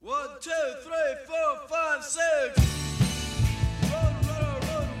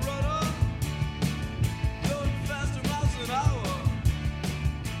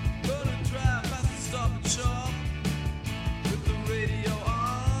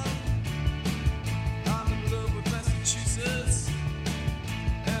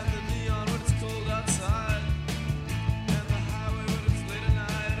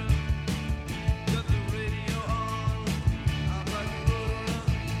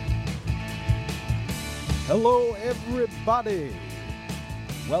Hello, everybody.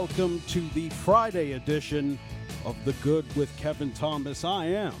 Welcome to the Friday edition of The Good with Kevin Thomas. I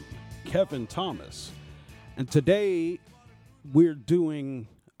am Kevin Thomas, and today we're doing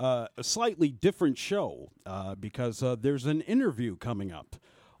a slightly different show because there's an interview coming up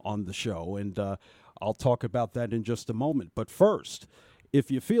on the show, and I'll talk about that in just a moment. But first, if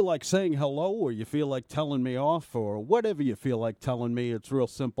you feel like saying hello or you feel like telling me off or whatever you feel like telling me, it's real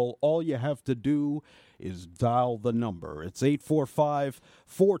simple. All you have to do is dial the number. It's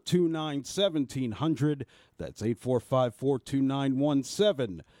 845-429-1700. That's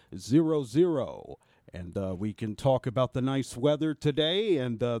 845-429-1700. And we can talk about the nice weather today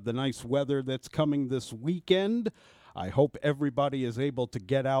and the nice weather that's coming this weekend. I hope everybody is able to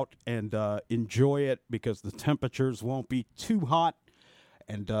get out and enjoy it because the temperatures won't be too hot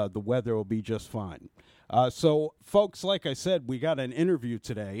and the weather will be just fine. So, folks, like I said, we got an interview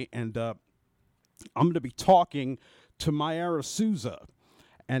today, and I'm going to be talking to Mayara Souza.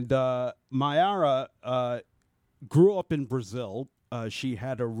 And Mayara grew up in Brazil. She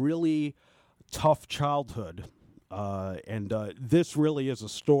had a really tough childhood, and this really is a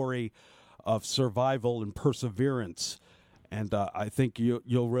story of survival and perseverance. And I think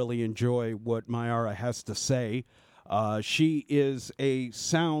you'll really enjoy what Mayara has to say. She is a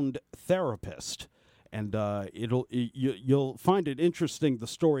sound therapist, and you'll find it interesting, the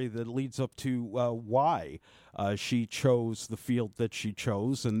story that leads up to why she chose the field that she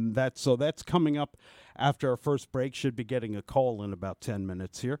chose, and that's coming up after our first break. Should be getting a call in about 10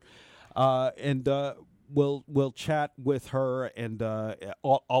 minutes here, and we'll chat with her, and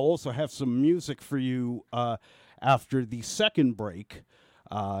I'll also have some music for you after the second break.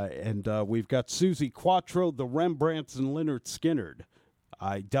 And we've got Susie Quattro, the Rembrandts, and Lynyrd Skynyrd.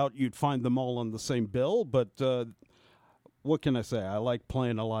 I doubt you'd find them all on the same bill, but what can I say? I like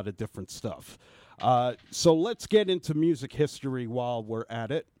playing a lot of different stuff. So let's get into music history while we're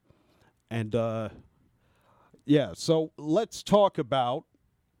at it. And, so let's talk about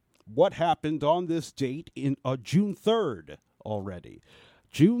what happened on this date in June 3rd already.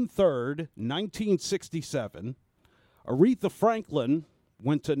 June 3rd, 1967, Aretha Franklin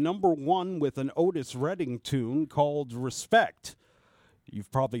went to number one with an Otis Redding tune called Respect.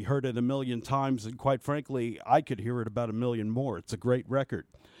 You've probably heard it a million times, and quite frankly, I could hear it about a million more. It's a great record.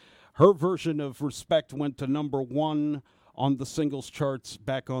 Her version of Respect went to number one on the singles charts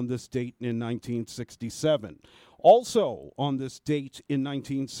back on this date in 1967. Also on this date in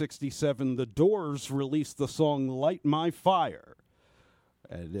 1967, The Doors released the song Light My Fire.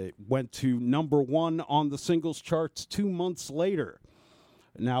 And it went to number one on the singles charts 2 months later.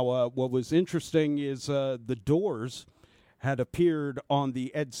 Now, what was interesting is The Doors had appeared on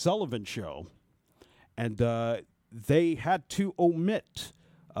the Ed Sullivan Show, and they had to omit,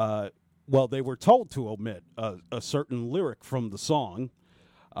 they were told to omit a certain lyric from the song,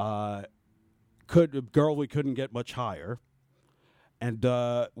 Girl, We Couldn't Get Much Higher, and,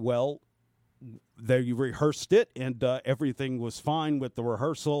 they rehearsed it, and everything was fine with the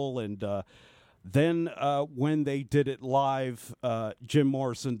rehearsal, and then when they did it live, Jim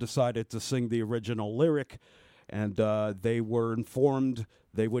Morrison decided to sing the original lyric, and they were informed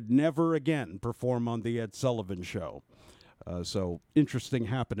they would never again perform on the Ed Sullivan Show. So interesting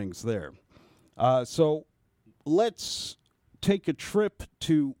happenings there. So let's take a trip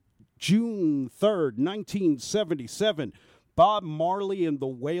to June 3rd, 1977. Bob Marley and the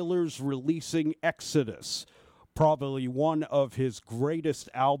Wailers releasing Exodus, probably one of his greatest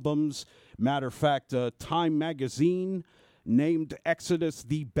albums. Matter of fact, Time magazine named Exodus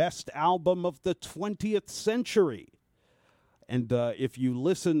the best album of the 20th century. And if you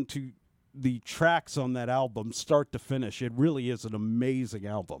listen to the tracks on that album, start to finish, it really is an amazing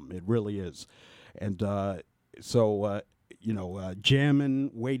album. It really is. And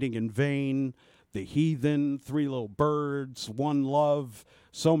Jammin', Waiting in Vain, The Heathen, Three Little Birds, One Love.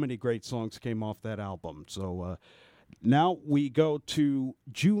 So many great songs came off that album. So now we go to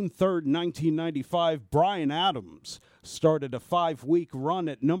June 3rd, 1995. Bryan Adams started a 5-week run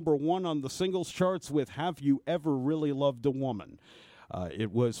at number one on the singles charts with Have You Ever Really Loved a Woman?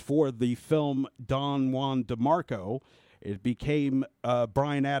 It was for the film Don Juan DeMarco. It became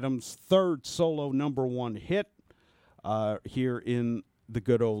Bryan Adams' third solo number one hit here in the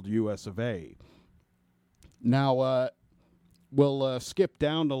good old US of A. Now, we'll skip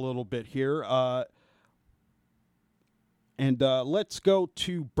down a little bit here, and let's go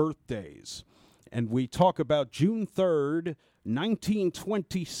to birthdays. And we talk about June 3rd,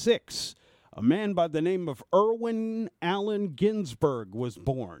 1926. A man by the name of Erwin Allen Ginsberg was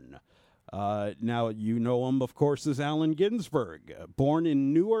born. Now, you know him, of course, as Allen Ginsberg, born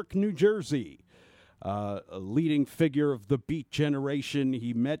in Newark, New Jersey. a leading figure of the Beat generation.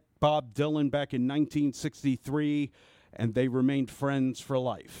 He met Bob Dylan back in 1963, and they remained friends for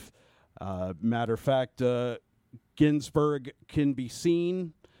life. Matter of fact, Ginsberg can be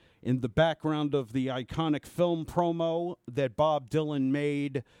seen in the background of the iconic film promo that Bob Dylan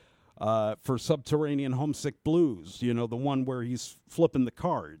made for Subterranean Homesick Blues, you know, the one where he's flipping the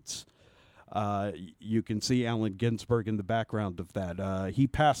cards. You can see Allen Ginsberg in the background of that. He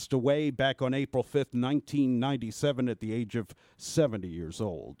passed away back on April 5th, 1997 at the age of 70 years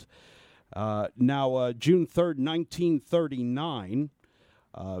old. Now, June 3rd, 1939,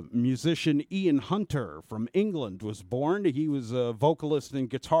 musician Ian Hunter from England was born. He was a vocalist and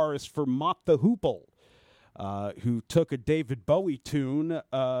guitarist for Mott the Hoople, who took a David Bowie tune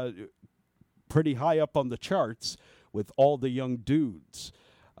pretty high up on the charts with All the Young Dudes.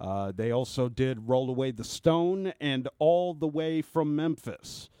 They also did Roll Away the Stone and All the Way from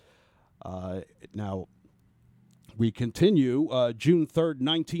Memphis. Now, we continue. June 3rd,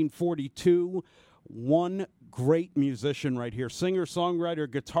 1942, one great musician right here, singer, songwriter,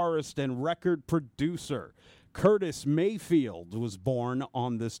 guitarist, and record producer. Curtis Mayfield was born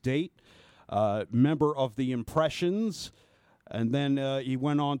on this date, member of the Impressions, and then he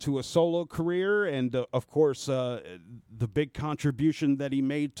went on to a solo career, and of course, the big contribution that he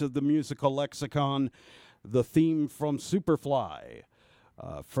made to the musical lexicon, the theme from Superfly,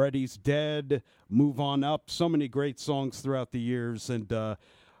 Freddie's Dead, Move On Up, so many great songs throughout the years, and,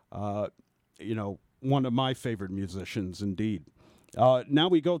 you know, one of my favorite musicians, indeed. Now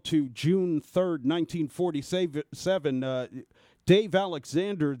we go to June 3rd, 1947. Dave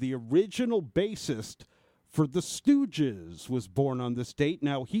Alexander, the original bassist for the Stooges, was born on this date.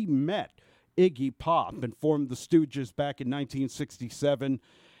 Now, he met Iggy Pop and formed the Stooges back in 1967,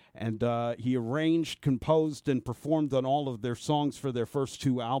 and he arranged, composed, and performed on all of their songs for their first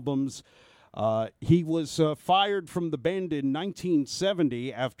two albums. He was fired from the band in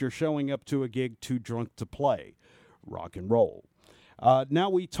 1970 after showing up to a gig too drunk to play rock and roll. Now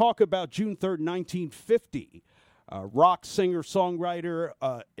we talk about June 3rd, 1950. Rock singer, songwriter,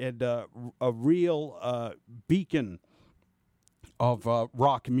 and a real beacon of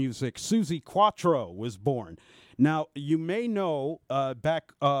rock music. Suzi Quatro was born. Now, you may know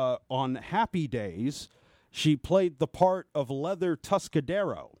back on Happy Days, she played the part of Leather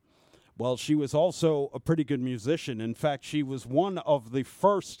Tuscadero. Well, she was also a pretty good musician. In fact, she was one of the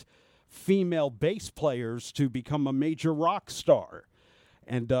first female bass players to become a major rock star.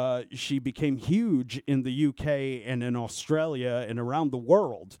 And she became huge in the UK and in Australia and around the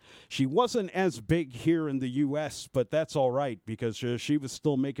world. She wasn't as big here in the US, but that's all right because she was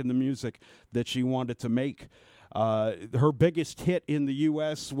still making the music that she wanted to make. Her biggest hit in the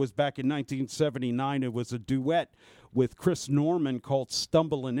US was back in 1979. It was a duet with Chris Norman called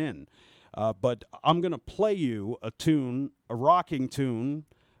Stumbling In. But I'm going to play you a tune, a rocking tune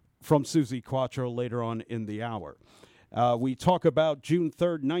from Suzi Quatro later on in the hour. We talk about June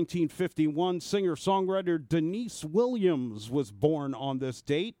 3rd, 1951. Singer-songwriter Denise Williams was born on this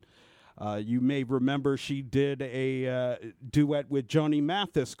date. You may remember she did a duet with Johnny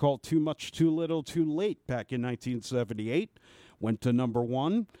Mathis called Too Much, Too Little, Too Late back in 1978. Went to number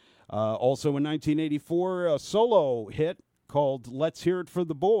one. Also in 1984, a solo hit called Let's Hear It for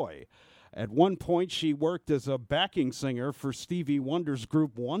the Boy. At one point, she worked as a backing singer for Stevie Wonder's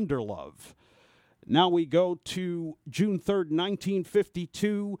group Wonderlove. Now we go to June 3rd,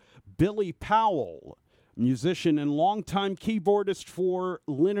 1952. Billy Powell, musician and longtime keyboardist for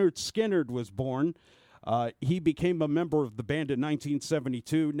Lynyrd Skynyrd, was born. He became a member of the band in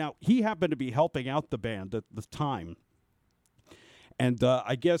 1972. Now, he happened to be helping out the band at the time. And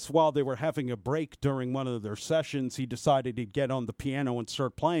I guess while they were having a break during one of their sessions, he decided he'd get on the piano and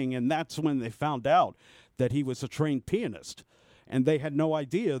start playing. And that's when they found out that he was a trained pianist. And they had no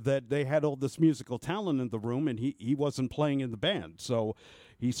idea that they had all this musical talent in the room, and he wasn't playing in the band. So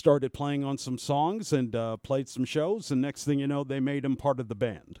he started playing on some songs and played some shows, and next thing you know, they made him part of the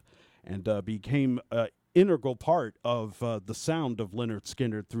band and became an integral part of the sound of Lynyrd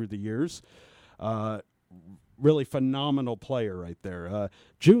Skynyrd through the years. Really phenomenal player right there.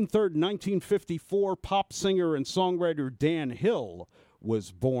 June 3rd, 1954, pop singer and songwriter Dan Hill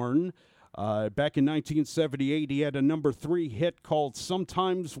was born. Back in 1978, he had a number 3 hit called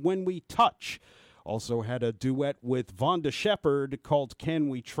Sometimes When We Touch. Also had a duet with Vonda Shepard called Can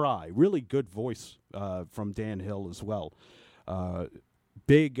We Try. Really good voice from Dan Hill as well.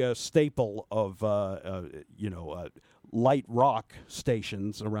 Big staple of, light rock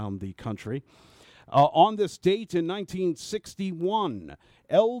stations around the country. On this date in 1961,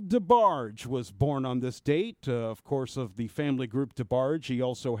 El DeBarge was born on this date, of course, of the family group DeBarge. He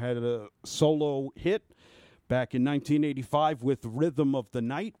also had a solo hit back in 1985 with Rhythm of the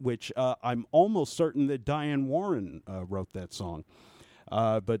Night, which I'm almost certain that Diane Warren wrote that song.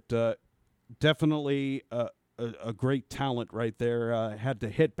 But definitely a great talent right there. Had the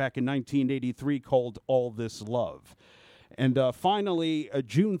hit back in 1983 called All This Love. And finally,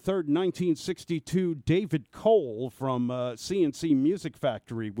 June 3rd, 1962, David Cole from CNC Music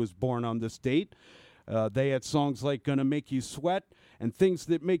Factory was born on this date. They had songs like Gonna Make You Sweat and Things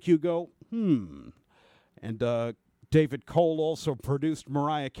That Make You Go, And David Cole also produced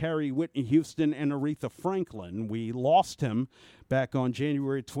Mariah Carey, Whitney Houston, and Aretha Franklin. We lost him back on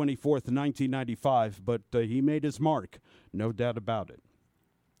January 24th, 1995, but he made his mark, no doubt about it.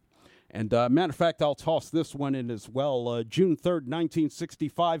 And matter of fact, I'll toss this one in as well. June 3rd,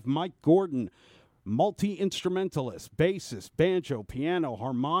 1965, Mike Gordon, multi-instrumentalist, bassist, banjo, piano,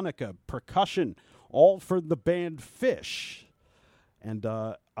 harmonica, percussion, all for the band Fish. And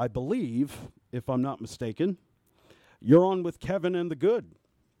I believe, if I'm not mistaken, you're on with Kevin and the Good.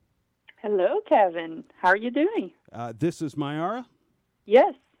 Hello, Kevin. How are you doing? This is Mayara?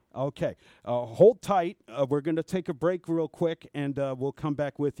 Yes. Okay. Hold tight. We're going to take a break real quick, and we'll come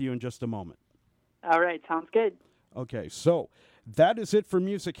back with you in just a moment. All right. Sounds good. Okay. So that is it for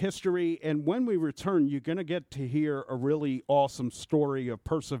music history. And when we return, you're going to get to hear a really awesome story of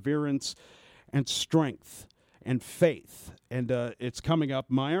perseverance and strength and faith. And it's coming up.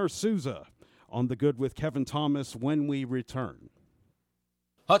 Mayara Souza on The Good with Kevin Thomas when we return.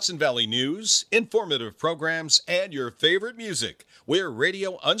 Hudson Valley News, informative programs, and your favorite music. We're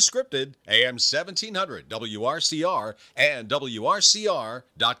Radio Unscripted, AM 1700, WRCR, and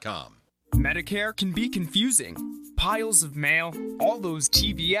WRCR.com. Medicare can be confusing. Piles of mail, all those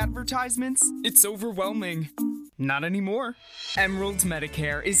TV advertisements, it's overwhelming. Not anymore. Emerald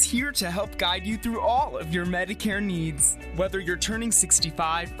Medicare is here to help guide you through all of your Medicare needs. Whether you're turning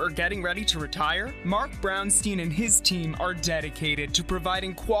 65 or getting ready to retire, Mark Brownstein and his team are dedicated to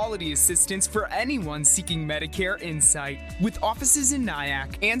providing quality assistance for anyone seeking Medicare insight. With offices in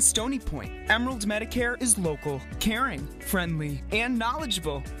Nyack and Stony Point, Emerald Medicare is local, caring, friendly, and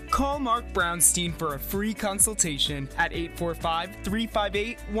knowledgeable. Call Mark Brownstein for a free consultation at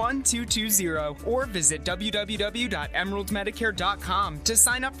 845-358-1220 or visit www.emeraldmedicare.com to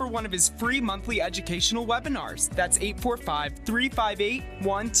sign up for one of his free monthly educational webinars. That's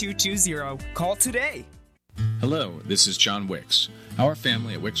 845-358-1220. Call today. Hello, this is John Wicks. Our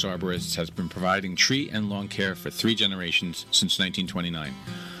family at Wicks Arborists has been providing tree and lawn care for 3 generations since 1929.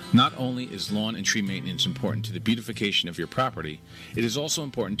 Not only is lawn and tree maintenance important to the beautification of your property, it is also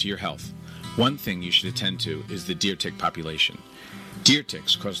important to your health. One thing you should attend to is the deer tick population. Deer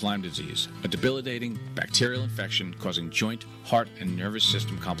ticks cause Lyme disease, a debilitating bacterial infection causing joint, heart, and nervous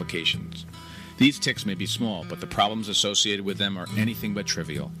system complications. These ticks may be small, but the problems associated with them are anything but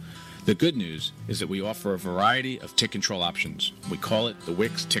trivial. The good news is that we offer a variety of tick control options. We call it the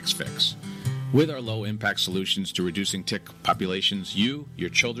Wicks Ticks Fix. With our low-impact solutions to reducing tick populations, you, your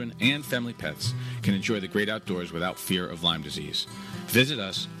children, and family pets can enjoy the great outdoors without fear of Lyme disease. Visit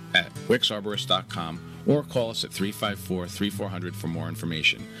us at wicksarborist.com or call us at 354-3400 for more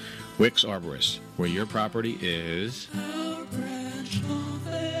information. Wicks Arborists, where your property is... our branch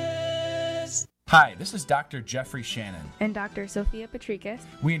office. Hi, this is Dr. Jeffrey Shannon. And Dr. Sophia Patricus.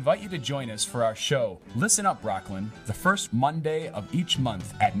 We invite you to join us for our show, Listen Up, Rockland, the first Monday of each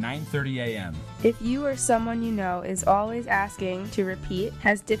month at 9:30 a.m. If you or someone you know is always asking to repeat,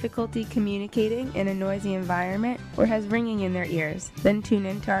 has difficulty communicating in a noisy environment, or has ringing in their ears, then tune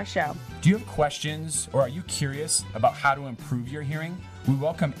in to our show. Do you have questions, or are you curious about how to improve your hearing? We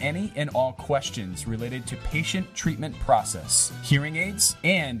welcome any and all questions related to patient treatment process, hearing aids,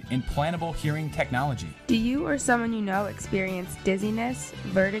 and implantable hearing technology. Do you or someone you know experience dizziness,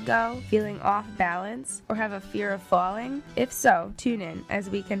 vertigo, feeling off balance, or have a fear of falling? If so, tune in as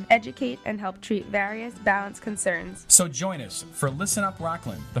we can educate and help treat various balance concerns. So join us for Listen Up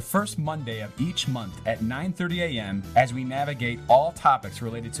Rockland, the first Monday of each month at 9:30 a.m. as we navigate all topics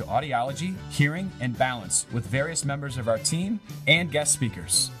related to audiology, hearing, and balance with various members of our team and guest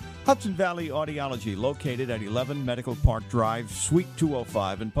speakers. Hudson Valley Audiology, located at 11 Medical Park Drive, Suite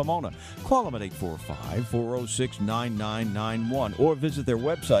 205 in Pomona. Call them at 845-406-9991 or visit their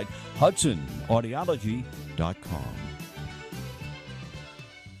website, hudsonaudiology.com.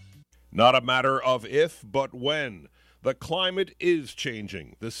 Not a matter of if, but when. The climate is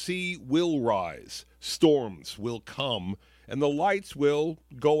changing. The sea will rise. Storms will come. And the lights will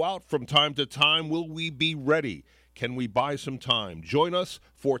go out from time to time. Will we be ready? Can we buy some time? Join us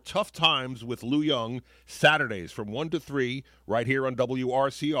for Tough Times with Lou Young, Saturdays from 1 to 3, right here on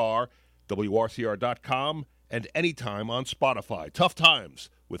WRCR, WRCR.com, and anytime on Spotify. Tough Times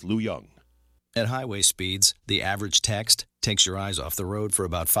with Lou Young. At highway speeds, the average text takes your eyes off the road for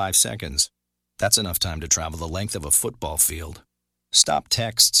about 5 seconds. That's enough time to travel the length of a football field. Stop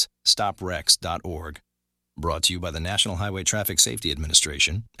texts, stoprex.org. Brought to you by the National Highway Traffic Safety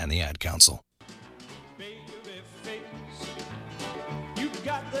Administration and the Ad Council.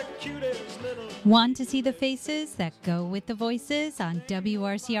 Want to see the faces that go with the voices on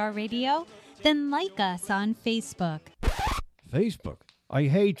WRCR Radio? Then like us on Facebook. Facebook? I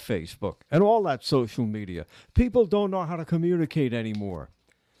hate Facebook and all that social media. People don't know how to communicate anymore.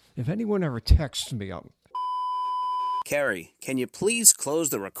 If anyone ever texts me, I'll... Carrie, can you please close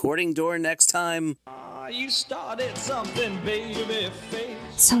the recording door next time? You started something, baby face.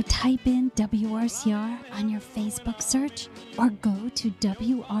 So type in WRCR on your Facebook search or go to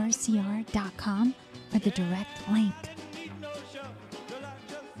WRCR.com for the direct link.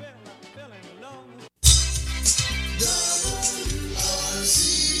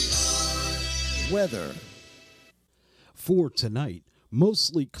 Weather. For tonight,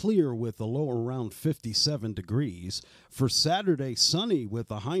 mostly clear with a low around 57 degrees. For Saturday, sunny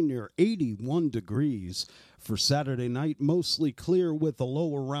with a high near 81 degrees. For Saturday night, mostly clear with a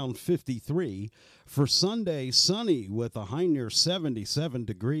low around 53. For Sunday, sunny with a high near 77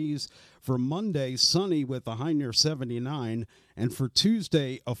 degrees. For Monday, sunny with a high near 79. And for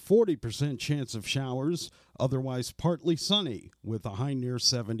Tuesday, a 40% chance of showers, otherwise partly sunny with a high near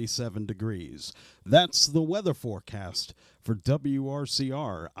 77 degrees. That's the weather forecast. For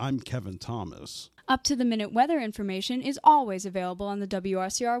WRCR, I'm Kevin Thomas. Up-to-the-minute weather information is always available on the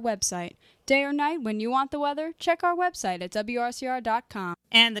WRCR website. Day or night, when you want the weather, check our website at WRCR.com.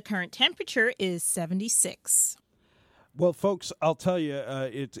 And the current temperature is 76. Well, folks, I'll tell you,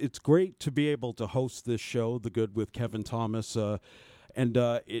 it's great to be able to host this show, The Good with Kevin Thomas, and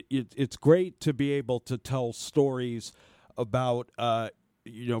it's great to be able to tell stories about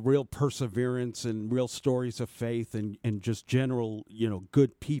real perseverance and real stories of faith and just general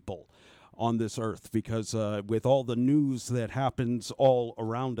good people on this earth, because with all the news that happens all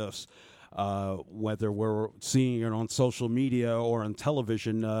around us, whether we're seeing it on social media or on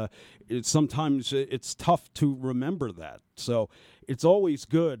television, sometimes it's tough to remember that. So it's always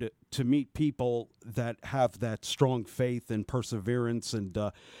good to meet people that have that strong faith and perseverance and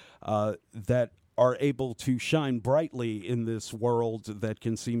that are able to shine brightly in this world that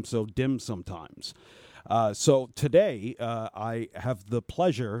can seem so dim sometimes. So today, I have the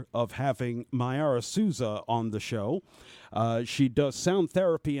pleasure of having Mayara Souza on the show. She does sound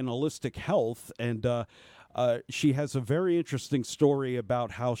therapy and holistic health, and she has a very interesting story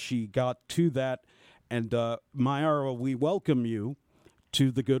about how she got to that. And Mayara, we welcome you to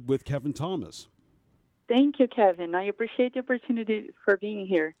The Good with Kevin Thomas. Thank you, Kevin. I appreciate the opportunity for being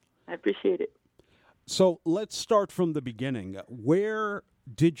here. I appreciate it. So let's start from the beginning. Where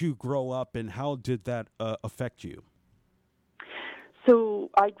did you grow up, and how did that affect you? So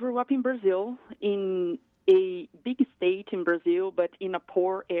I grew up in Brazil, in a big state in Brazil, but in a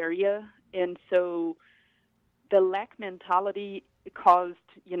poor area. And so the lack mentality caused,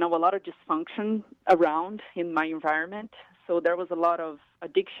 a lot of dysfunction around in my environment. So there was a lot of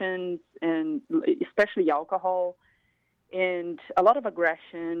addictions, and especially alcohol, and a lot of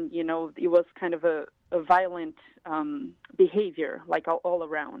aggression. It was kind of a violent behavior, like all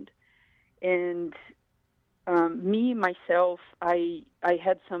around. And me, myself, I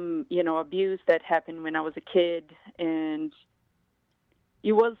had some, abuse that happened when I was a kid. And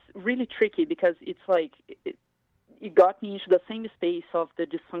it was really tricky because it's like it got me into the same space of the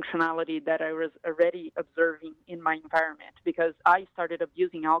dysfunctionality that I was already observing in my environment, because I started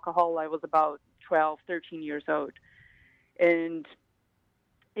abusing alcohol. I was about 12, 13 years old. And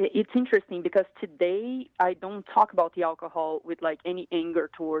it's interesting because today I don't talk about the alcohol with like any anger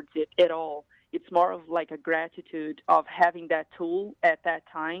towards it at all. It's more of like a gratitude of having that tool at that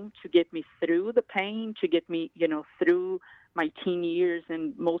time to get me through the pain, to get me, through my teen years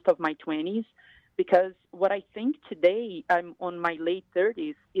and most of my 20s. Because what I think today, I'm on my late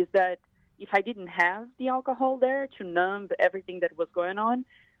 30s, is that if I didn't have the alcohol there to numb everything that was going on,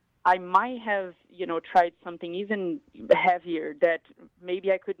 I might have, tried something even heavier that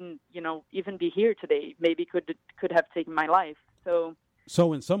maybe I couldn't, even be here today. Maybe could have taken my life.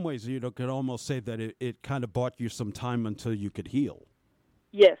 So in some ways, could almost say that it kind of bought you some time until you could heal.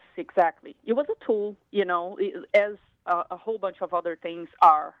 Yes, exactly. It was a tool, as a whole bunch of other things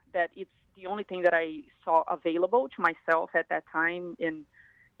are, that it's the only thing that I saw available to myself at that time. And,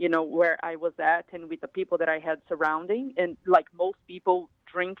 where I was at and with the people that I had surrounding. And like most people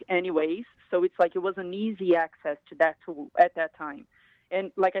drink anyways. So it's like it was an easy access to that tool at that time.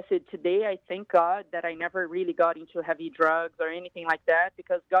 And like I said, today I thank God that I never really got into heavy drugs or anything like that,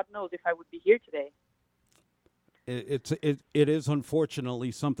 because God knows if I would be here today. It is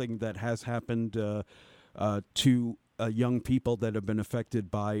unfortunately something that has happened to young people that have been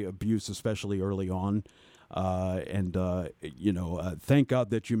affected by abuse, especially early on. Thank God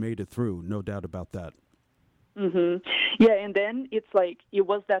that you made it through. No doubt about that. Mm-hmm. Yeah, and then it's like it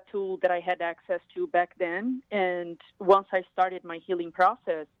was that tool that I had access to back then. And once I started my healing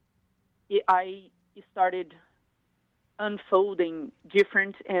process, I started unfolding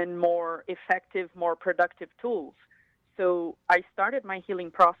different and more effective, more productive tools. So I started my healing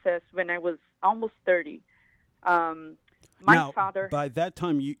process when I was almost 30. My father. By that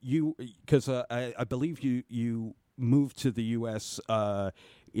time, you because I believe you moved to the U.S.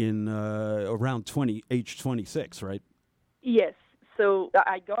 In around age 26, right? Yes. So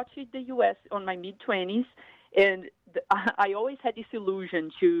I got to the U.S. on my mid-20s, and I always had this illusion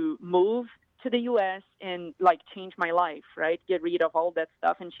to move to the U.S. and like change my life, right? Get rid of all that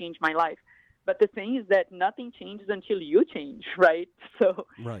stuff and change my life. But the thing is that nothing changes until you change, right? So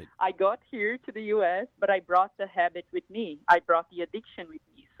right. I got here to the U.S., but I brought the habit with me. I brought the addiction with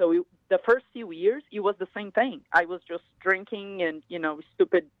me. So the first few years, it was the same thing. I was just drinking and,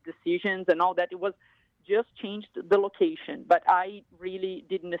 stupid decisions and all that. It was just changed the location. But I really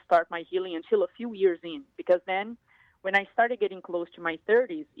didn't start my healing until a few years in, because then when I started getting close to my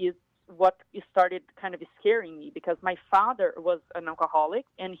 30s is what started kind of scaring me, because my father was an alcoholic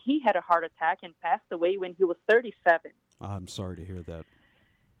and he had a heart attack and passed away when he was 37. I'm sorry to hear that.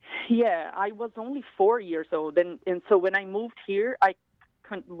 Yeah, I was only 4 years old. And so when I moved here, I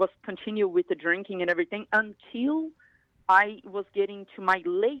was continue with the drinking and everything until I was getting to my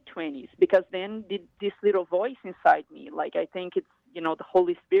late 20s, because then this little voice inside me, like I think it's, the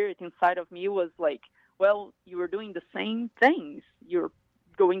Holy Spirit inside of me was like, well, you were doing the same things. You're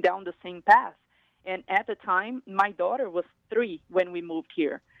going down the same path. And at the time, my daughter was 3 when we moved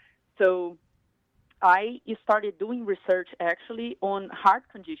here. So I started doing research actually on heart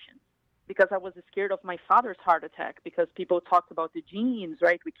conditions, because I was scared of my father's heart attack, because people talked about the genes,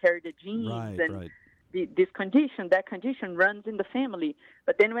 right? We carry the genes, and this condition, that condition runs in the family.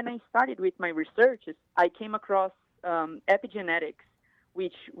 But then when I started with my researches, I came across epigenetics,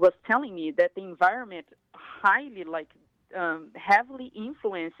 which was telling me that the environment highly, heavily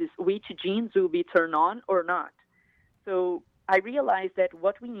influences which genes will be turned on or not. So I realized that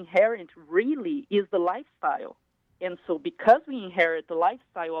what we inherit really is the lifestyle. And so because we inherit the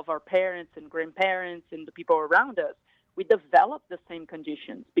lifestyle of our parents and grandparents and the people around us, we develop the same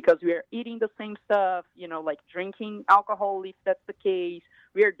conditions, because we are eating the same stuff, like drinking alcohol, if that's the case.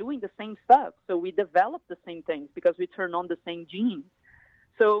 We are doing the same stuff. So we develop the same things because we turn on the same genes.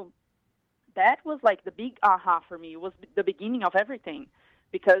 So that was like the big aha for me. It was the beginning of everything,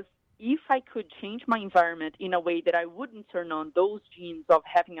 because if I could change my environment in a way that I wouldn't turn on those genes of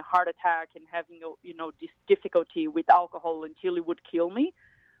having a heart attack and having, this difficulty with alcohol until it would kill me,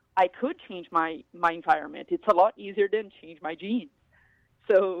 I could change my environment. It's a lot easier than change my genes.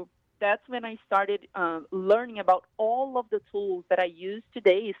 So that's when I started learning about all of the tools that I use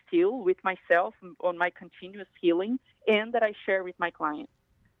today still with myself on my continuous healing, and that I share with my clients.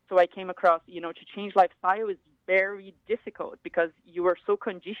 So I came across, to change lifestyle is very difficult, because you are so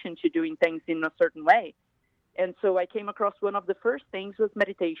conditioned to doing things in a certain way. And so I came across one of the first things was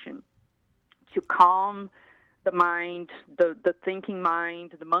meditation, to calm the mind, the thinking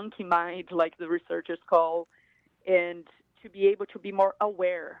mind, the monkey mind, like the researchers call, and to be able to be more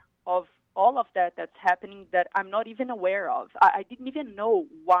aware of all of that's happening that I'm not even aware of. I didn't even know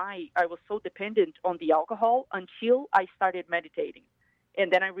why I was so dependent on the alcohol until I started meditating. And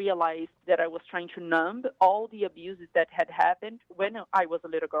then I realized that I was trying to numb all the abuses that had happened when I was a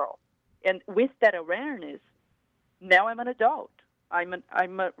little girl. And with that awareness, now I'm an adult. I'm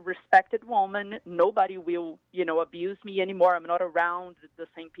a respected woman. Nobody will, abuse me anymore. I'm not around the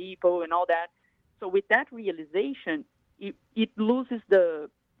same people and all that. So with that realization, it loses the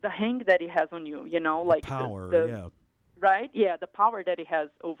hang that it has on you, like power, yeah. Right? Yeah, the power that it has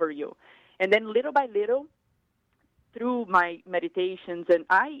over you. And then little by little, through my meditations, and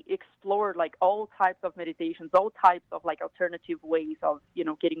I explored like all types of meditations, all types of like alternative ways of,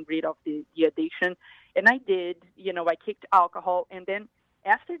 getting rid of the addiction. And I did, I kicked alcohol. And then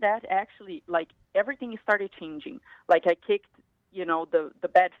after that, actually, like everything started changing. Like I kicked, the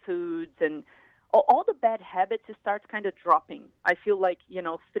bad foods, and all the bad habits start kind of dropping. I feel like,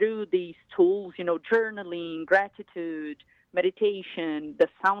 through these tools, journaling, gratitude, meditation, the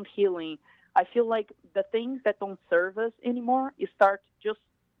sound healing. I feel like the things that don't serve us anymore, you start just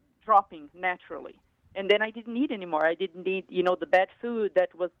dropping naturally. And then I didn't need anymore. I didn't need, the bad food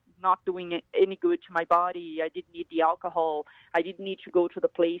that was not doing any good to my body. I didn't need the alcohol. I didn't need to go to the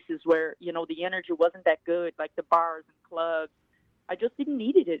places where, the energy wasn't that good, like the bars and clubs. I just didn't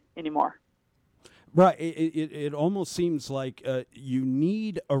need it anymore. Right. It almost seems like you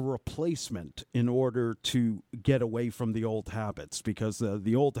need a replacement in order to get away from the old habits, because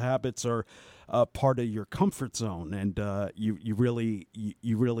the old habits are part of your comfort zone, and you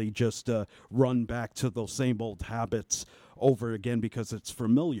really just run back to those same old habits over again because it's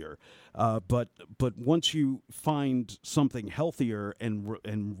familiar. But once you find something healthier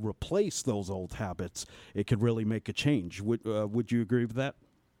and replace those old habits, it could really make a change. Would you agree with that?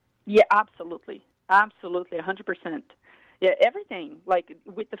 Yeah, absolutely. Absolutely, 100%. Yeah, everything, like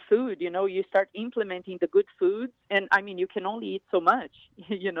with the food, you start implementing the good foods, and I mean, you can only eat so much,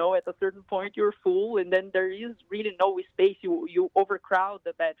 at a certain point you're full, and then there is really no space. You overcrowd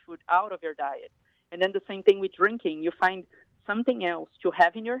the bad food out of your diet. And then the same thing with drinking. You find something else to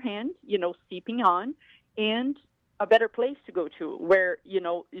have in your hand, sipping on, and a better place to go to where,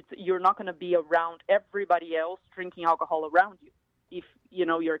 you're not going to be around everybody else drinking alcohol around you. If,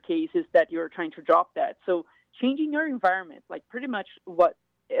 your case is that you're trying to drop that. So changing your environment, like pretty much what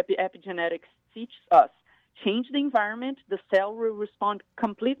epigenetics teaches us, change the environment, the cell will respond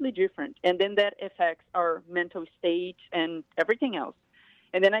completely different. And then that affects our mental state and everything else.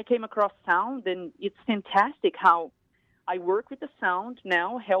 And then I came across sound, and it's fantastic how I work with the sound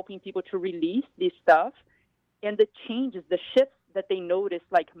now, helping people to release this stuff, and the changes, the shifts that they notice,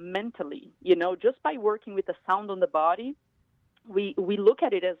 like mentally, just by working with the sound on the body. We look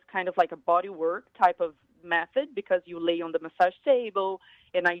at it as kind of like a body work type of method, because you lay on the massage table,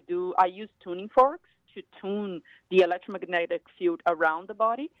 and I use tuning forks to tune the electromagnetic field around the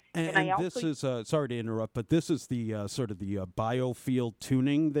body. And I also, this is, sorry to interrupt, but this is the sort of the biofield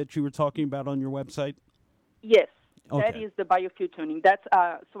tuning that you were talking about on your website? Yes, okay. That is the biofield tuning. That's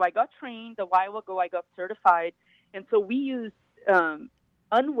so I got trained a while ago. I got certified, and so we use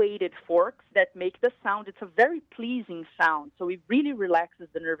unweighted forks that make the sound. It's a very pleasing sound, so it really relaxes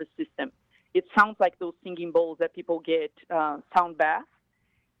the nervous system. It sounds like those singing bowls that people get sound baths.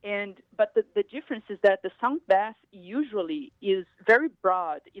 But the difference is that the sound bath usually is very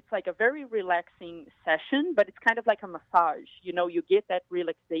broad. It's like a very relaxing session, but it's kind of like a massage. You get that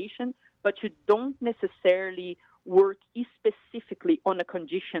relaxation, but you don't necessarily work specifically on a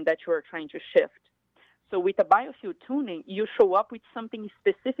condition that you are trying to shift. So with a biofield tuning, you show up with something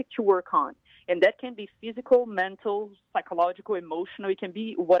specific to work on. And that can be physical, mental, psychological, emotional. It can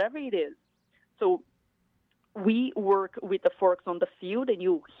be whatever it is. So we work with the forks on the field, and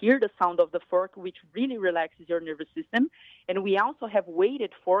you hear the sound of the fork, which really relaxes your nervous system. And we also have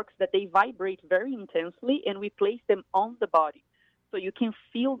weighted forks that they vibrate very intensely, and we place them on the body. So you can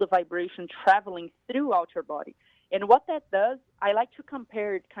feel the vibration traveling throughout your body. And what that does, I like to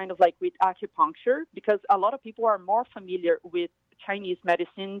compare it kind of like with acupuncture, because a lot of people are more familiar with Chinese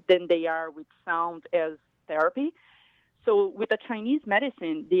medicine than they are with sound as therapy. So with the Chinese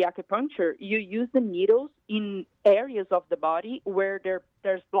medicine, the acupuncture, you use the needles in areas of the body where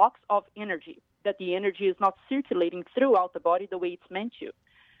there's blocks of energy, that the energy is not circulating throughout the body the way it's meant to.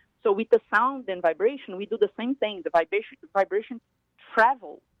 So with the sound and vibration, we do the same thing. The vibration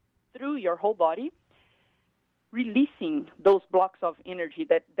travel through your whole body, releasing those blocks of energy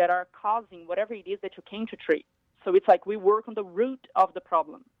that are causing whatever it is that you came to treat. So it's like we work on the root of the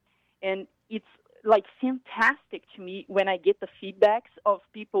problem. And it's like fantastic to me when I get the feedbacks of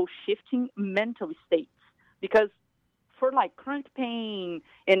people shifting mental states. Because for like chronic pain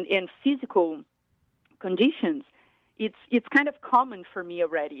and physical conditions, it's kind of common for me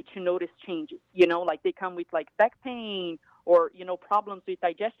already to notice changes. Like they come with like back pain, or, problems with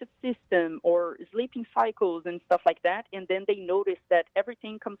digestive system or sleeping cycles and stuff like that. And then they notice that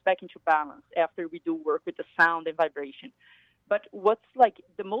everything comes back into balance after we do work with the sound and vibration. But what's like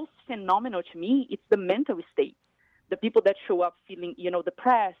the most phenomenal to me, it's the mental state. The people that show up feeling,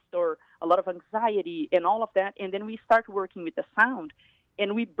 depressed or a lot of anxiety and all of that. And then we start working with the sound,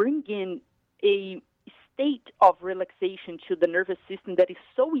 and we bring in a state of relaxation to the nervous system that is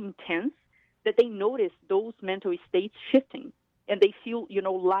so intense that they notice those mental states shifting, and they feel,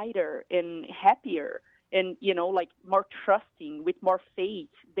 lighter and happier and, like more trusting, with more faith.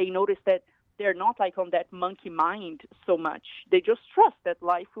 They notice that they're not like on that monkey mind so much. They just trust that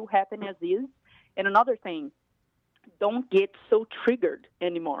life will happen as is. And another thing, don't get so triggered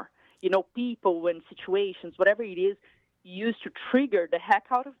anymore. People and situations, whatever it is, used to trigger the heck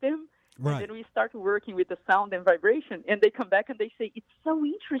out of them. Right. And then we start working with the sound and vibration, and they come back and they say, it's so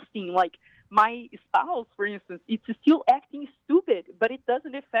interesting. Like my spouse, for instance, it's still acting stupid, but it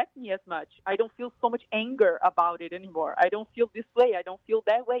doesn't affect me as much. I don't feel so much anger about it anymore. I don't feel this way. I don't feel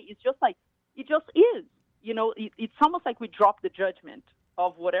that way. It's just like, it just is. You know, it's almost like we drop the judgment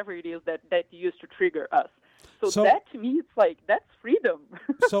of whatever it is that used to trigger us. So that to me, it's like, that's freedom.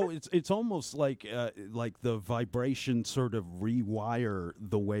 So it's almost like the vibration sort of rewire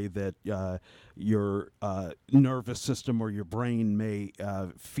the way that your nervous system or your brain may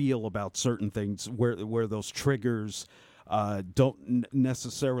feel about certain things, where those triggers don't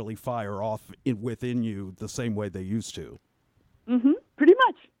necessarily fire off within you the same way they used to. Mm-hmm, pretty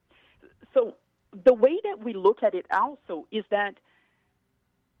much. So the way that we look at it also is that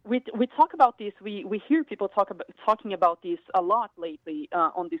we talk about this. We hear people talking about this a lot lately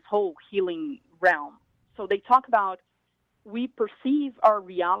on this whole healing realm. So they talk about we perceive our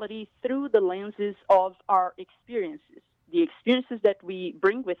reality through the lenses of our experiences, the experiences that we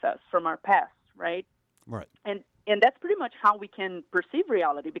bring with us from our past, right? Right. And that's pretty much how we can perceive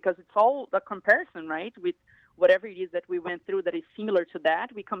reality, because it's all a comparison, right? With whatever it is that we went through that is similar to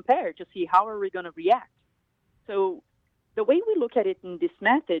that, we compare to see how are we going to react. So the way we look at it in this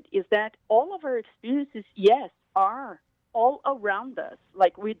method is that all of our experiences, yes, are all around us.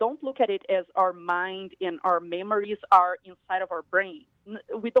 Like, we don't look at it as our mind and our memories are inside of our brain.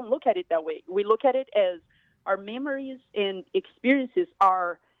 We don't look at it that way. We look at it as our memories and experiences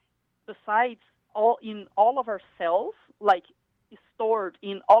are besides all in all of our cells, like stored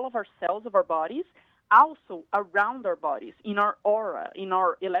in all of our cells of our bodies, also around our bodies, in our aura, in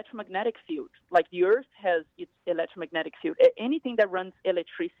our electromagnetic field. Like the Earth has its electromagnetic field. Anything that runs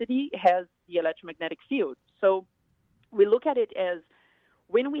electricity has the electromagnetic field. So we look at it as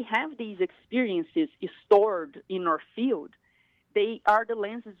when we have these experiences stored in our field, they are the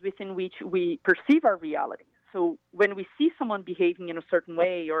lenses within which we perceive our reality. So when we see someone behaving in a certain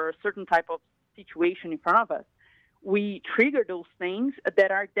way or a certain type of situation in front of us, we trigger those things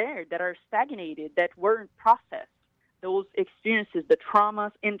that are there, that are stagnated, that weren't processed. Those experiences, the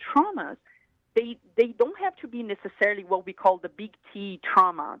traumas, they don't have to be necessarily what we call the big T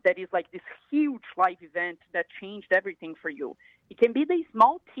trauma, that is like this huge life event that changed everything for you. It can be the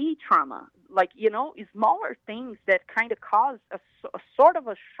small T trauma, like, smaller things that kind of cause a sort of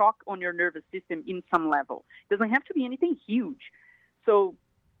a shock on your nervous system in some level. It doesn't have to be anything huge. So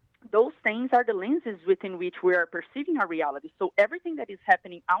those things are the lenses within which we are perceiving our reality. So everything that is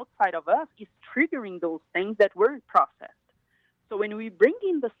happening outside of us is triggering those things that weren't processed. So when we bring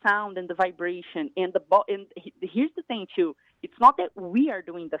in the sound and the vibration and and here's the thing too, it's not that we are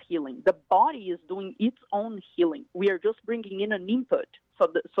doing the healing. The body is doing its own healing. We are just bringing in an input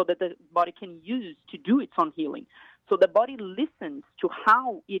so that the body can use to do its own healing. So the body listens to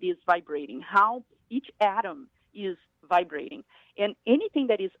how it is vibrating, how each atom is vibrating. And anything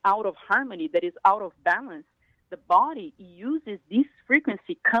that is out of harmony, that is out of balance, the body uses this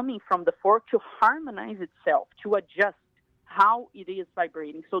frequency coming from the fork to harmonize itself, to adjust how it is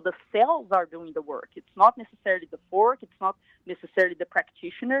vibrating. So the cells are doing the work. It's not necessarily the fork, it's not necessarily the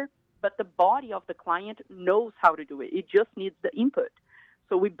practitioner, but the body of the client knows how to do it. It just needs the input.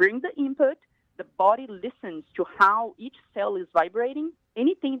 So we bring the input, the body listens to how each cell is vibrating.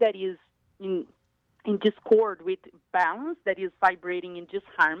 Anything that is in discord with balance, that is vibrating in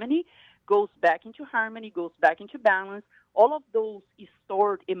disharmony, goes back into harmony, goes back into balance. All of those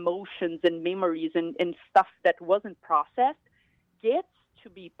stored emotions and memories and stuff that wasn't processed gets to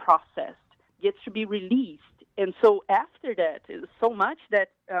be processed, gets to be released. And so after that, so much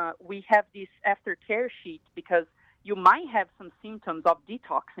that we have this aftercare sheet, because you might have some symptoms of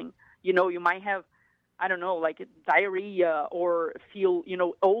detoxing. You might have, I don't know, like diarrhea, or feel,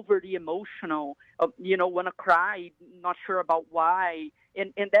 overly emotional, want to cry, not sure about why.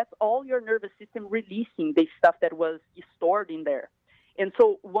 And that's all your nervous system releasing the stuff that was stored in there. And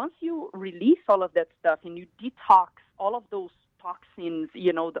so once you release all of that stuff and you detox all of those toxins,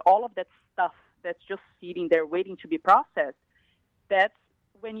 all of that stuff that's just sitting there waiting to be processed, that's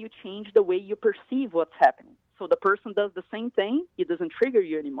when you change the way you perceive what's happening. So the person does the same thing, it doesn't trigger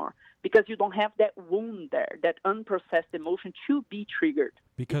you anymore, because you don't have that wound there, that unprocessed emotion to be triggered.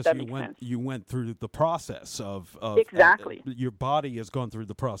 Because you went through the process of exactly. Your body has gone through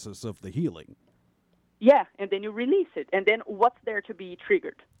the process of the healing. Yeah, and then you release it, and then what's there to be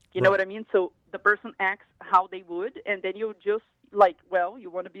triggered? You know what I mean? So the person acts how they would, and then you just like, well,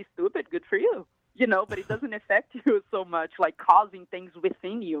 you want to be stupid, good for you. But it doesn't affect you so much, like causing things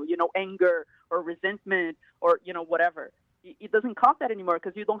within you, anger or resentment or, whatever. It doesn't cause that anymore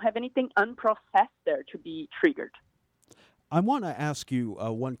because you don't have anything unprocessed there to be triggered. I want to ask you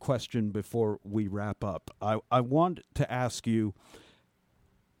one question before we wrap up. I want to ask you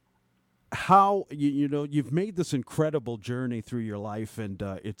how you've made this incredible journey through your life, and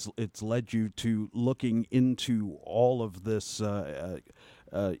it's led you to looking into all of this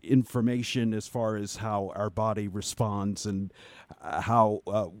information as far as how our body responds and how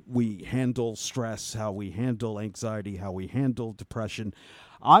we handle stress, how we handle anxiety, how we handle depression.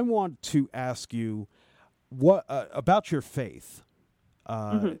 I want to ask you what about your faith.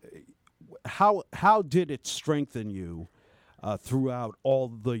 How did it strengthen you throughout all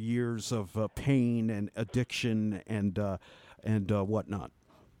the years of pain and addiction and whatnot?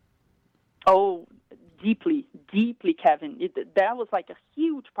 Oh, deeply, Kevin. That was like a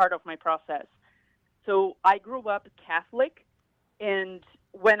huge part of my process. So I grew up Catholic, and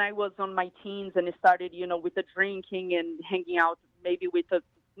when I was on my teens and it started, with the drinking and hanging out maybe with a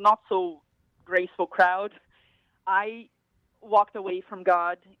not so graceful crowd, I walked away from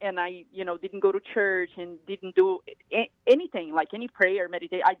God, and I, didn't go to church and didn't do anything, like any prayer,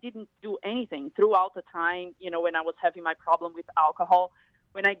 meditate. I didn't do anything throughout the time, when I was having my problem with alcohol.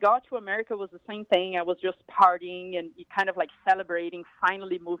 When I got to America, it was the same thing. I was just partying and kind of like celebrating,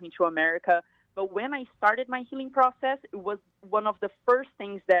 finally moving to America. But when I started my healing process, it was one of the first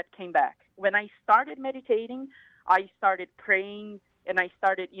things that came back. When I started meditating, I started praying, and I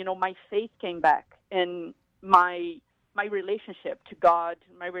started, my faith came back, and my relationship to God,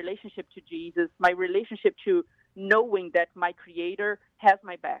 my relationship to Jesus, my relationship to knowing that my Creator has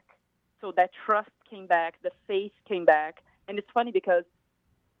my back. So that trust came back, the faith came back. And it's funny because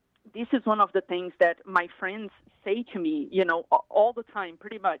this is one of the things that my friends say to me, all the time,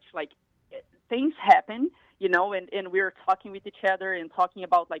 pretty much. Like, things happen, and we're talking with each other and talking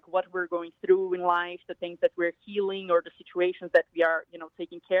about, like, what we're going through in life, the things that we're healing or the situations that we are,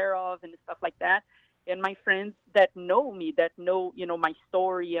 taking care of and stuff like that. And my friends that know me, that know, my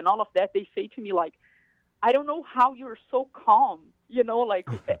story and all of that, they say to me, like, I don't know how you're so calm, like,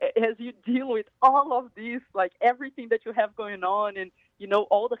 as you deal with all of this, like, everything that you have going on and,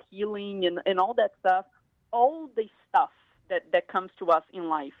 all the healing and all that stuff, all the stuff that comes to us in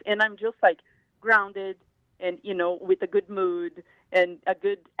life. And I'm just, like, grounded and, with a good mood and a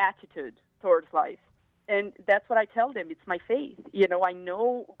good attitude towards life. And that's what I tell them. It's my faith. I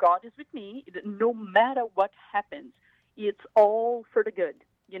know God is with me. No matter what happens, it's all for the good.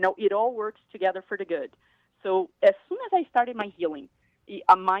 It all works together for the good. So as soon as I started my healing,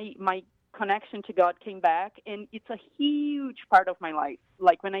 my connection to God came back, and it's a huge part of my life.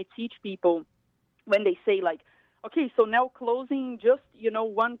 Like, when I teach people, when they say, like, okay, so now closing, just,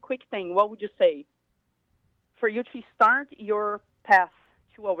 one quick thing, what would you say? For you to start your path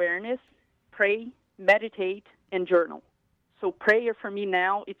to awareness, pray, meditate, and journal. So prayer for me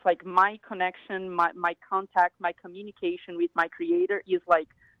now, it's like my connection, my contact, my communication with my Creator is like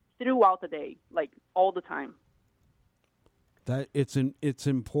throughout the day, like all the time. That it's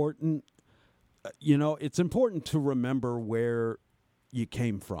important, it's important to remember where you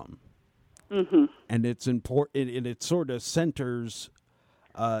came from. Mm-hmm. And it's important, and it sort of centers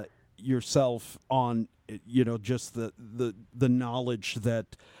yourself on, just the knowledge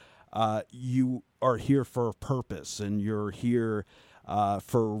that you are here for a purpose, and you're here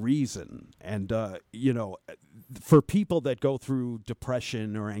for a reason. And, for people that go through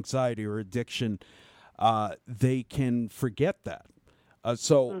depression or anxiety or addiction, they can forget that.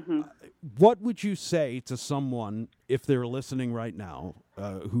 What would you say to someone, if they're listening right now,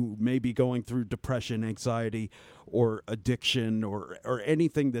 who may be going through depression, anxiety, or addiction, or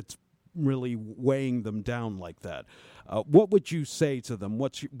anything that's really weighing them down like that? What would you say to them?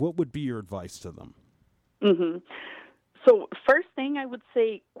 What would be your advice to them? Mm-hmm. So first thing I would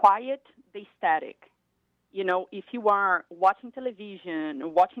say, quiet the static. If you are watching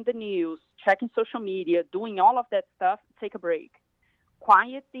television, watching the news, checking social media, doing all of that stuff, take a break.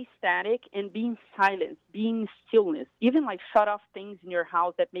 Quiet the static and be in silence, be in stillness. Even like shut off things in your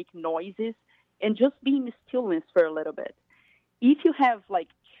house that make noises and just be in stillness for a little bit. If you have like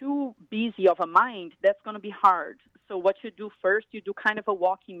too busy of a mind, that's going to be hard. So what you do first, you do kind of a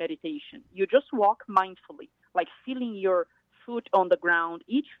walking meditation. You just walk mindfully, like feeling your foot on the ground,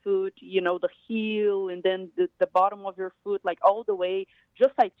 each foot, the heel and then the bottom of your foot, like all the way,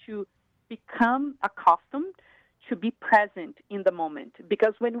 just like to become accustomed to be present in the moment.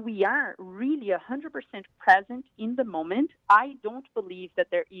 Because when we are really 100% present in the moment, I don't believe that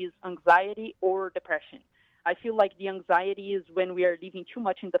there is anxiety or depression. I feel like the anxiety is when we are living too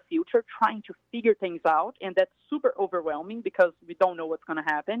much in the future, trying to figure things out, and that's super overwhelming because we don't know what's going to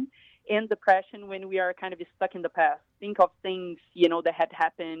happen. And depression when we are kind of stuck in the past. Think of things, that had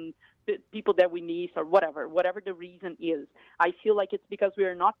happened people that we miss or whatever the reason is. I feel like it's because we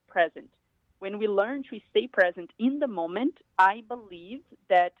are not present. When we learn to stay present in the moment, I believe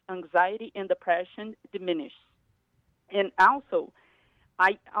that anxiety and depression diminish. And also,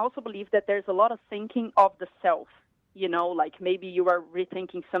 I also believe that there's a lot of thinking of the self, like maybe you are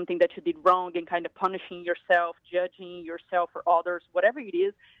rethinking something that you did wrong and kind of punishing yourself, judging yourself or others, whatever it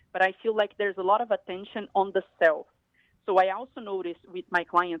is. But I feel like there's a lot of attention on the self. So I also notice with my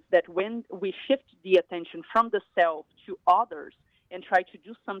clients that when we shift the attention from the self to others and try to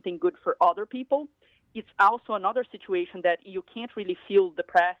do something good for other people, it's also another situation that you can't really feel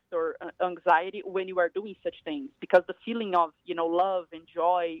depressed or anxiety when you are doing such things, because the feeling of, love and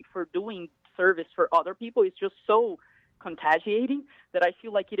joy for doing service for other people is just so contagiating that I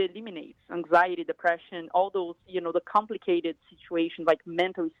feel like it eliminates anxiety, depression, all those, the complicated situations like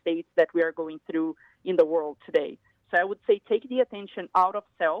mental states that we are going through in the world today. So I would say take the attention out of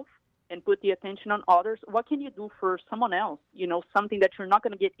self and put the attention on others. What can you do for someone else? Something that you're not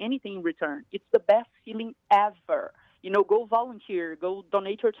going to get anything in return. It's the best feeling ever. Go volunteer, go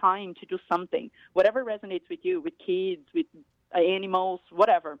donate your time to do something, whatever resonates with you, with kids, with animals,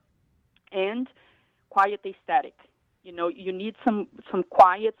 whatever. And quiet the static. You need some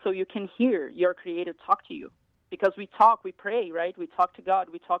quiet so you can hear your creator talk to you. Because we talk, we pray, right? We talk to God,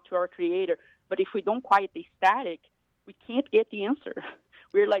 we talk to our creator. But if we don't quiet the static, we can't get the answer.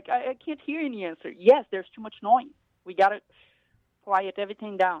 We're like, I can't hear any answer. Yes, there's too much noise. We got to quiet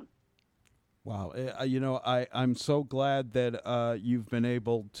everything down. Wow. I'm so glad that you've been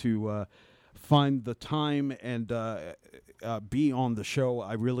able to find the time and be on the show.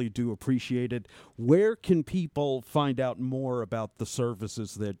 I really do appreciate it. Where can people find out more about the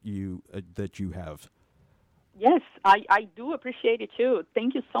services that you have? Yes, I do appreciate it too.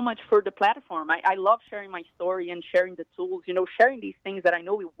 Thank you so much for the platform. I love sharing my story and sharing the tools, sharing these things that I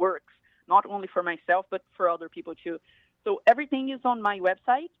know it works, not only for myself, but for other people too. So everything is on my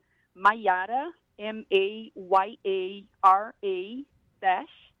website, Mayara, Mayara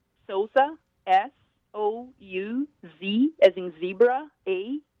Souza, SOUZ, as in zebra,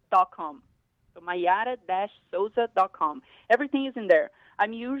 .com. So Mayara-Souza.com. Everything is in there.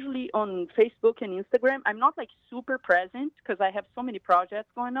 I'm usually on Facebook and Instagram. I'm not super present because I have so many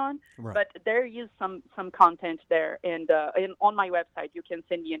projects going on, right. But there is some content there. And on my website, you can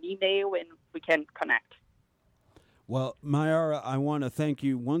send me an email and we can connect. Well, Mayara, I want to thank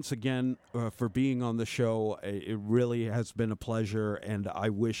you once again for being on the show. It really has been a pleasure, and I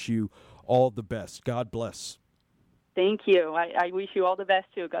wish you all the best. God bless. Thank you. I wish you all the best,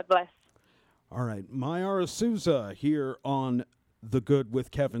 too. God bless. All right. Mayara Souza here on The Good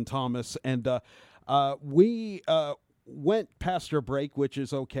with Kevin Thomas. And we went past our break, which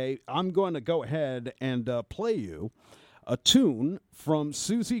is okay. I'm going to go ahead and play you a tune from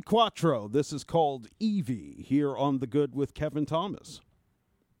Susie Quattro. This is called Evie here on The Good with Kevin Thomas.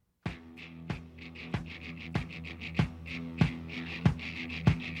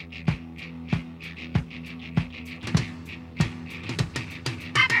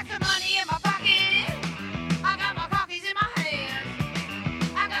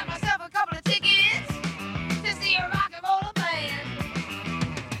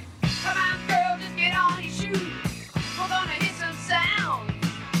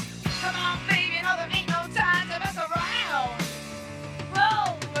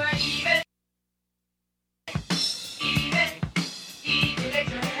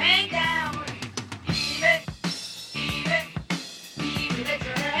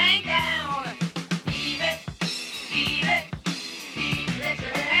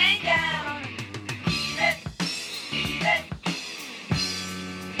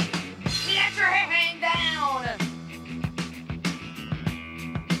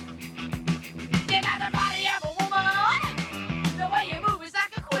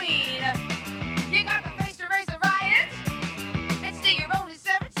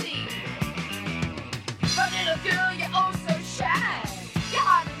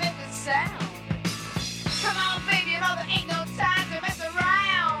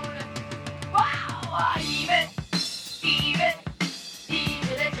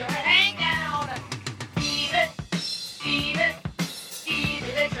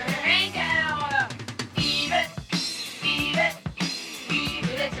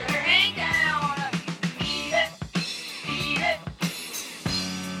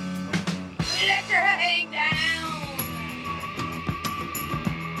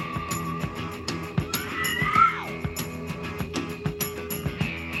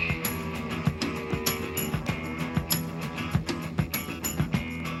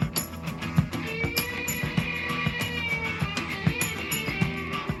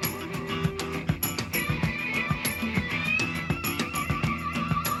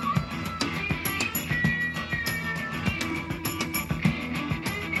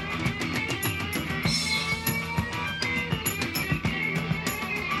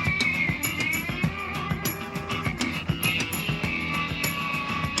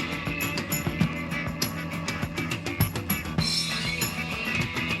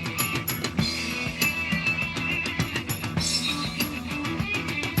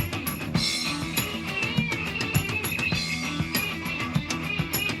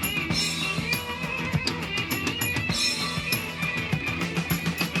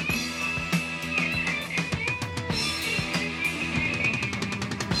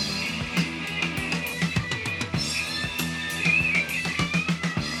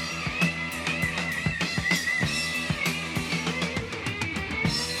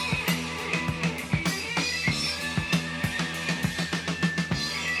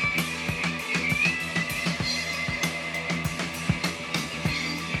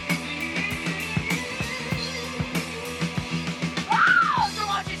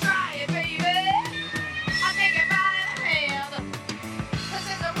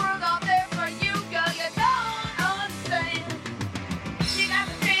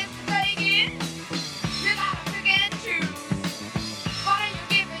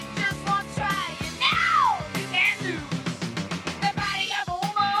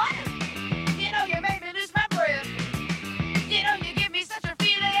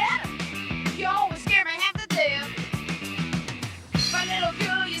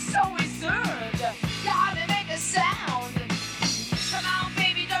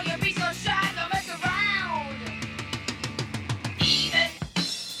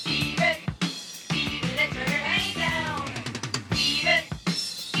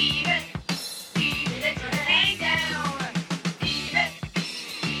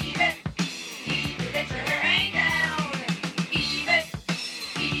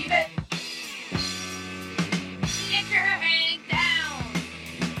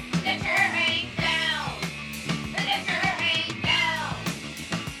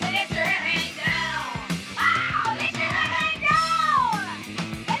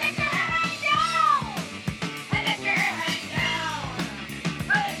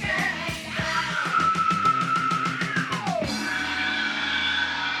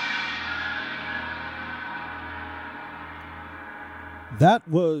 That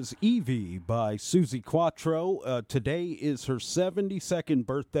was Evie by Susie Quattro. Today is her 72nd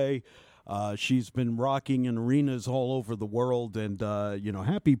birthday. She's been rocking in arenas all over the world, and,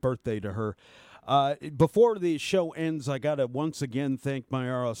 happy birthday to her. Before the show ends, I got to once again thank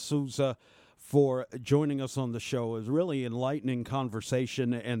Mayara Souza for joining us on the show. It was really enlightening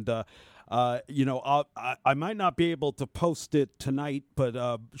conversation, and I might not be able to post it tonight,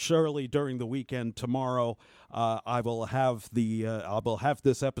 but surely during the weekend tomorrow, I will have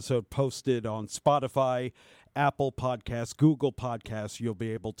this episode posted on Spotify, Apple Podcasts, Google Podcasts. You'll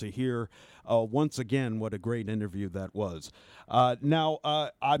be able to hear once again what a great interview that was. Now,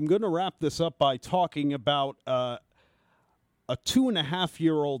 I'm going to wrap this up by talking about a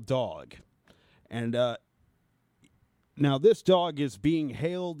 2.5-year-old dog. And now this dog is being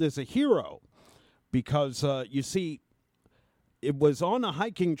hailed as a hero because, you see, it was on a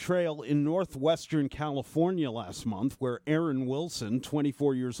hiking trail in northwestern California last month where Erin Wilson,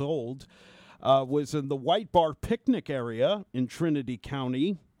 24 years old, was in the White Bar Picnic area in Trinity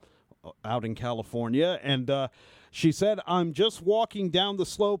County, out in California. And she said, "I'm just walking down the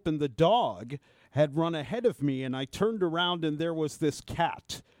slope and the dog had run ahead of me, and I turned around and there was this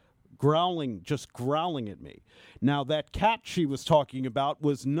cat just growling at me." Now, that cat she was talking about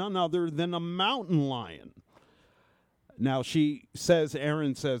was none other than a mountain lion. Now,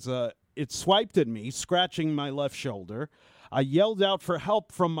 Erin says, "It swiped at me, scratching my left shoulder. I yelled out for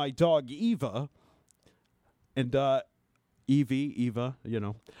help from my dog, Eva." And Eva,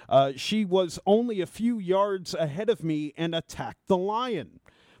 she was only a few yards ahead of me and attacked the lion.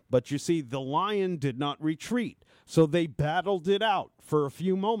 But you see, the lion did not retreat. So they battled it out for a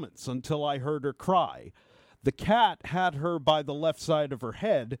few moments until I heard her cry. The cat had her by the left side of her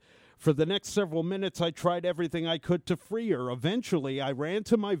head. For the next several minutes, I tried everything I could to free her. Eventually, I ran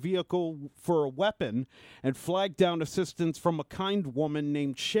to my vehicle for a weapon and flagged down assistance from a kind woman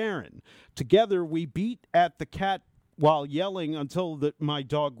named Sharon. Together, we beat at the cat while yelling until my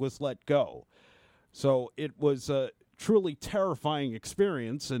dog was let go. So it was a truly terrifying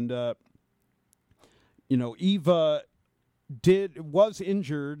experience, and Eva was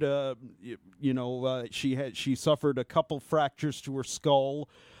injured. She suffered a couple fractures to her skull,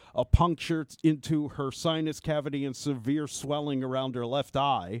 a puncture into her sinus cavity, and severe swelling around her left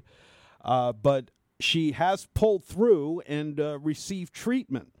eye. But she has pulled through and received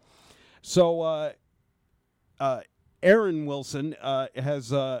treatment. So Erin Wilson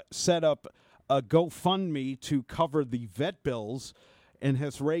has set up a GoFundMe to cover the vet bills and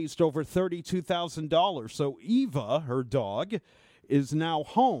has raised over $32,000. So Eva, her dog, is now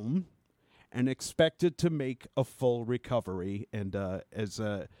home and expected to make a full recovery. And as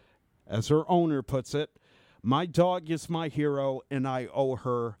her owner puts it, "My dog is my hero, and I owe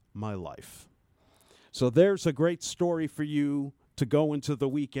her my life." So there's a great story for you to go into the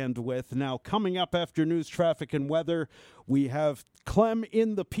weekend with. Now, coming up after news, traffic, and weather, we have Clem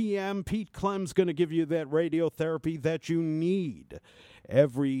in the PM. Pete Clem's going to give you that radiotherapy that you need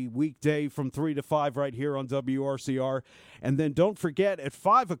every weekday from 3 to 5 right here on WRCR. And then don't forget at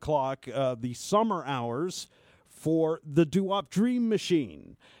 5 o'clock, the summer hours for the Doo-Wop Dream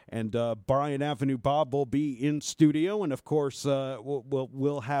Machine. And Bryan Avenue Bob will be in studio. And, of course,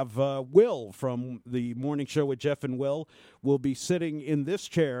 we'll have Will from the morning show with Jeff and Will will be sitting in this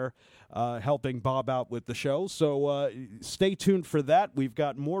chair helping Bob out with the show. So stay tuned for that. We've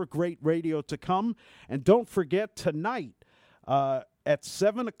got more great radio to come. And don't forget, tonight at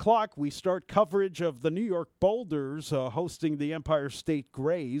 7 o'clock, we start coverage of the New York Boulders hosting the Empire State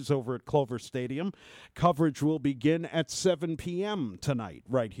Grays over at Clover Stadium. Coverage will begin at 7 p.m. tonight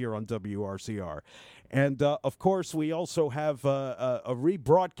right here on WRCR. And, of course, we also have a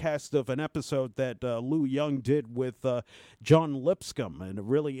rebroadcast of an episode that Lou Young did with John Lipscomb, and a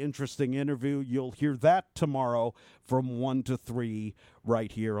really interesting interview. You'll hear that tomorrow from 1 to 3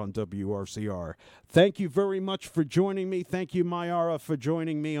 right here on WRCR. Thank you very much for joining me. Thank you, Mayara, for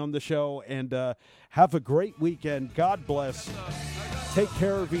joining me on the show. And have a great weekend. God bless. Take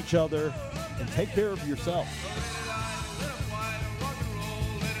care of each other, and take care of yourself.